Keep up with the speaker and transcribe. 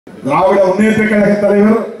திராவிட முன்னேற்ற கழக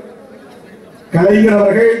தலைவர் கலைஞர்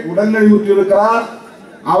அவர்கள் உடல்நலிவுற்றிருக்கிறார்.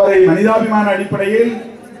 அவரை மனிதாபிமான அடிப்படையில்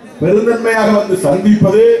பெருந்தன்மையாக வந்து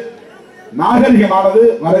சந்திப்பது நாகரிகமானது,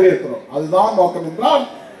 வரவேற்கிறோம். அதுதான் நோக்கம் என்றால்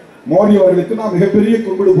மோடி அவர்களுக்கு நாம் மிகப்பெரிய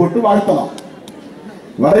கும்பிடு போட்டு வாழ்த்தலாம்.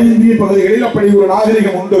 வட இந்திய பகுதிகளில் அப்படி ஒரு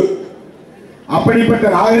நாகரிகம் உண்டு. அப்படிப்பட்ட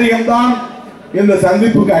நாகரிகம்தான் இந்த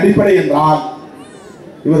சந்திப்புக்கு அடிப்படை என்றால்,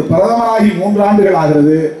 இவர் பிரதமராகி 3 ஆண்டுகள்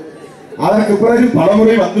ஆகிறது. அதற்கு பிறகு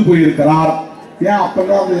பலமுறை வந்து போயிருக்கிறார். ஏன்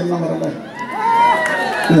அப்பதான் என்ன வரல?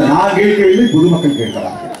 நான் கேட்கவில்லை, பொதுமக்கள்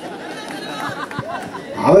கேட்கிறார்கள்.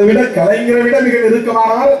 அதை விட கலைஞரை விட மிக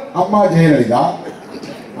நெருக்கமானவர் அம்மா ஜெயலலிதா.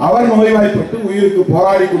 அவர் நோய்வாய்ப்பட்டு உயிருக்கு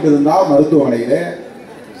போராடி கொண்டிருந்தார் மருத்துவமனையிலே.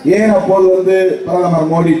 ஏன் அப்போது வந்து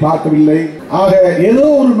பிரதமர் மோடி பார்க்கவில்லை? ஆக ஏதோ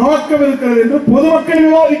ஒரு நோக்கம் இருக்கிறது என்று பொதுமக்கள்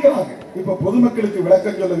விவாதிக்கிறார்கள். இப்ப பொதுமக்களுக்கு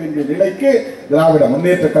விளக்கம் சொல்ல வேண்டிய நிலைக்கு திராவிட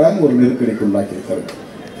முன்னேற்ற கழகம் ஒரு நெருக்கடிக்கு உள்ளாக்கி இருக்கிறது.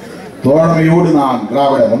 தோழமையோடு நான்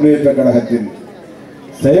திராவிட முன்னேற்ற கழகத்தின்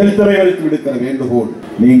செயல் தலைவருக்கு விடுக்கிற வேண்டுகோள்,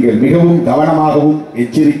 நீங்கள் மிகவும் கவனமாகவும்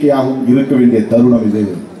எச்சரிக்கையாகவும் இருக்க வேண்டிய தருணம் இது.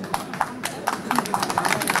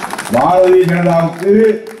 பாரதிய ஜனதாவுக்கு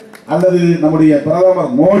அல்லது நம்முடைய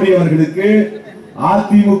பிரதமர் மோடி அவர்களுக்கு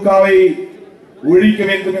அதிமுகவை ஒழிக்க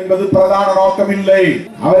வேண்டும் என்பது பிரதான நோக்கம் இல்லை.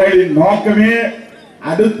 அவர்களின் நோக்கமே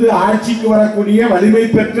அடுத்து ஆட்சிக்கு வரக்கூடிய வலிமை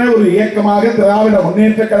பெற்ற ஒரு இயக்கமாக திராவிட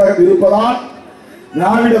முன்னேற்ற கழகம் இருப்பதால்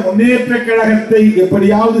திராவிட முன்னேற்ற கழகத்தை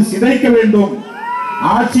எப்படியாவது சிதைக்க வேண்டும்,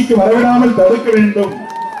 ஆட்சிக்கு வரவிடாமல் தடுக்க வேண்டும்,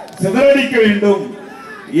 சிதறடிக்க வேண்டும்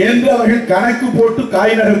என்று அவர்கள் கணக்கு போட்டு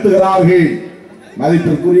காய் நகர்த்துகிறார்கள்.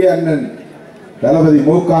 மதிப்பிற்குரிய அண்ணன் தளபதி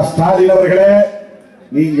மு.க. ஸ்டாலின் அவர்களே,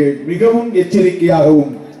 நீங்கள் மிகவும்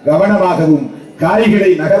எச்சரிக்கையாகவும் கவனமாகவும்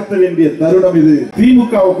காய்களை நகர்த்த வேண்டிய தருணம் இது.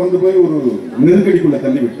 திமுகவை கொண்டு போய் ஒரு நெருக்கடிக்குள்ள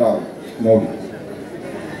தள்ளிவிட்டார் மோடி.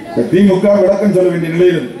 திமுக விளக்கம் சொல்ல வேண்டிய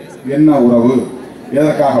நிலையில் என்ன உறவு,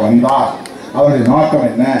 எதற்காக வந்தார், அவருடைய நோக்கம்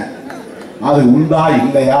என்ன, அது உண்டா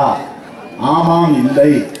இல்லையா, ஆமாம்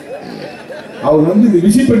இல்லை. அவர் வந்து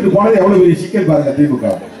விசிப்பட்டு போனது எவ்வளவு பெரிய சிக்கல் பாருங்க.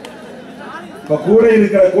 திமுக இப்ப கூட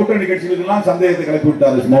இருக்கிற கூட்டணி கட்சிகளுக்கெல்லாம் சந்தேகத்தை கிளப்பி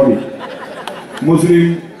விட்டார் மோடி.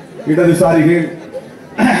 முஸ்லிம், இடதுசாரிகள்,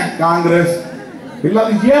 காங்கிரஸ்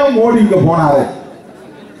எல்லாரும் ஏன் மோடி இங்க போனாரு?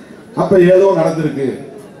 அப்ப ஏதோ நடந்திருக்கு,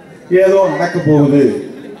 ஏதோ நடக்க போகுது.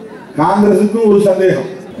 காங்கிரசுக்கும் ஒரு சந்தேகம்.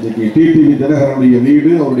 டிடிவி தினகரனுடைய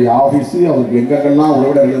வீடு, அவருடைய ஆபீஸ், அவருக்கு எங்கெங்கெல்லாம்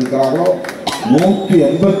உறவினர்கள் இருக்கிறாரோ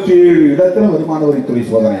 187 இடத்துல வருமான வரித்துறை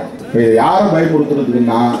சோதனையா. யாரை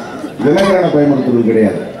பயமுறுத்துறதுக்குன்னா தினகரனை பயமுறுத்துறது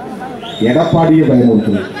கிடையாது, எடப்பாடியை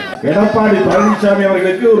பயமுறுத்துறது. எடப்பாடி பழனிசாமி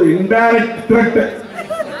அவர்களுக்கு ஒரு இன்டைரக்ட் த்ரெட்,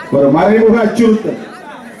 ஒரு மறைமுக அச்சுறுத்தல்.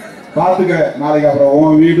 பார்த்துக்க, நாளைக்கு அப்புறம்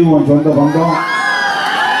உன் வீடு, உன் சொந்த பந்தம்.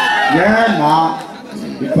 ஏன்னா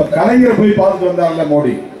இப்ப கலைஞரை போய் பார்த்துட்டு வந்தார்ல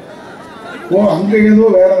மோடி, அங்க ஏதோ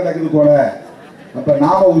வேலை நடக்குது போல, அப்ப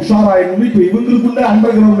நாம உஷாராயிருந்து இப்ப இவங்களுக்குள்ள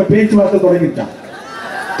அண்டர் கிரவுண்ட்ல பேச்சுவார்த்தை தொடங்கிட்டான்.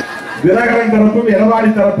 தினகரன் தரப்பும் எடப்பாடி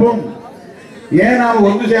தரப்பும் ஏன் நாம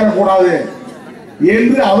ஒன்று சேரக்கூடாது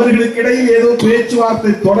என்று அவர்களுக்கு இடையில் ஏதோ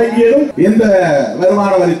பேச்சுவார்த்தை தொடங்கியதும் இந்த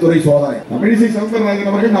வருமான வரித்துறை சோதனை. தமிழிசை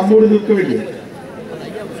சவுந்தரராஜன் அவர்கள் நம்மோடு நிற்க வேண்டியது.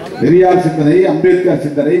 பெரியார் சிந்தனை, அம்பேத்கர்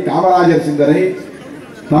சிந்தனை, காமராஜர் சிந்தனை,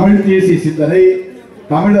 தமிழ் தேசிய சிந்தனை,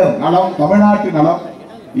 தமிழர் நலம், தமிழ்நாட்டு நலம்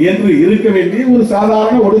என்று இருக்க வேண்டிய ஒரு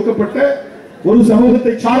சாதாரண ஒடுக்கப்பட்ட ஒரு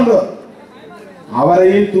சமூகத்தை சார்ந்தவர்.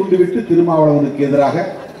 அவரையே தூண்டிவிட்டு திருமாவளவனுக்கு எதிராக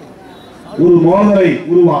ஒரு மோதலை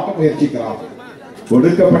உருவாக்க முயற்சிக்கிறார்.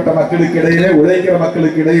 ஒடுக்கப்பட்ட மக்களுக்கு இடையிலே, உழைக்கிற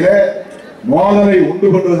மக்களுக்கு இடையிலே மோதலை உண்டு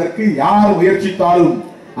கொள்வதற்கு யார் முயற்சித்தாலும்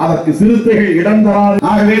அதற்கு சிறுத்தைகள் இடம் தராது.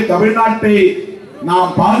 ஆகவே தமிழ்நாட்டை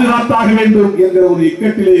நாம் பாதுகாத்தாக வேண்டும் என்கிற ஒரு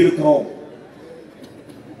இக்கட்டிலே இருக்கிறோம்.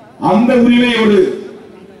 அந்த உரிமையோடு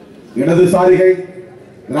இடதுசாரிகள்,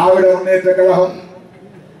 திராவிட முன்னேற்ற கழகம்,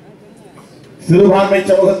 சிறுபான்மை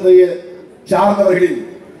சமூகத்தை சார்ந்தவர்களின்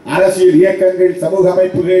அரசியல் இயக்கங்கள், சமூக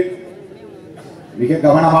அமைப்புகள் மிக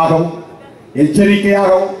கவனமாகவும்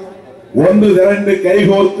எச்சரிக்கையாகவும் ஒன்று திரண்டு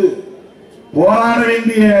கைகோர்த்து போராட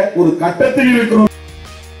வேண்டிய ஒரு கட்டத்தில் இருக்கிறோம்.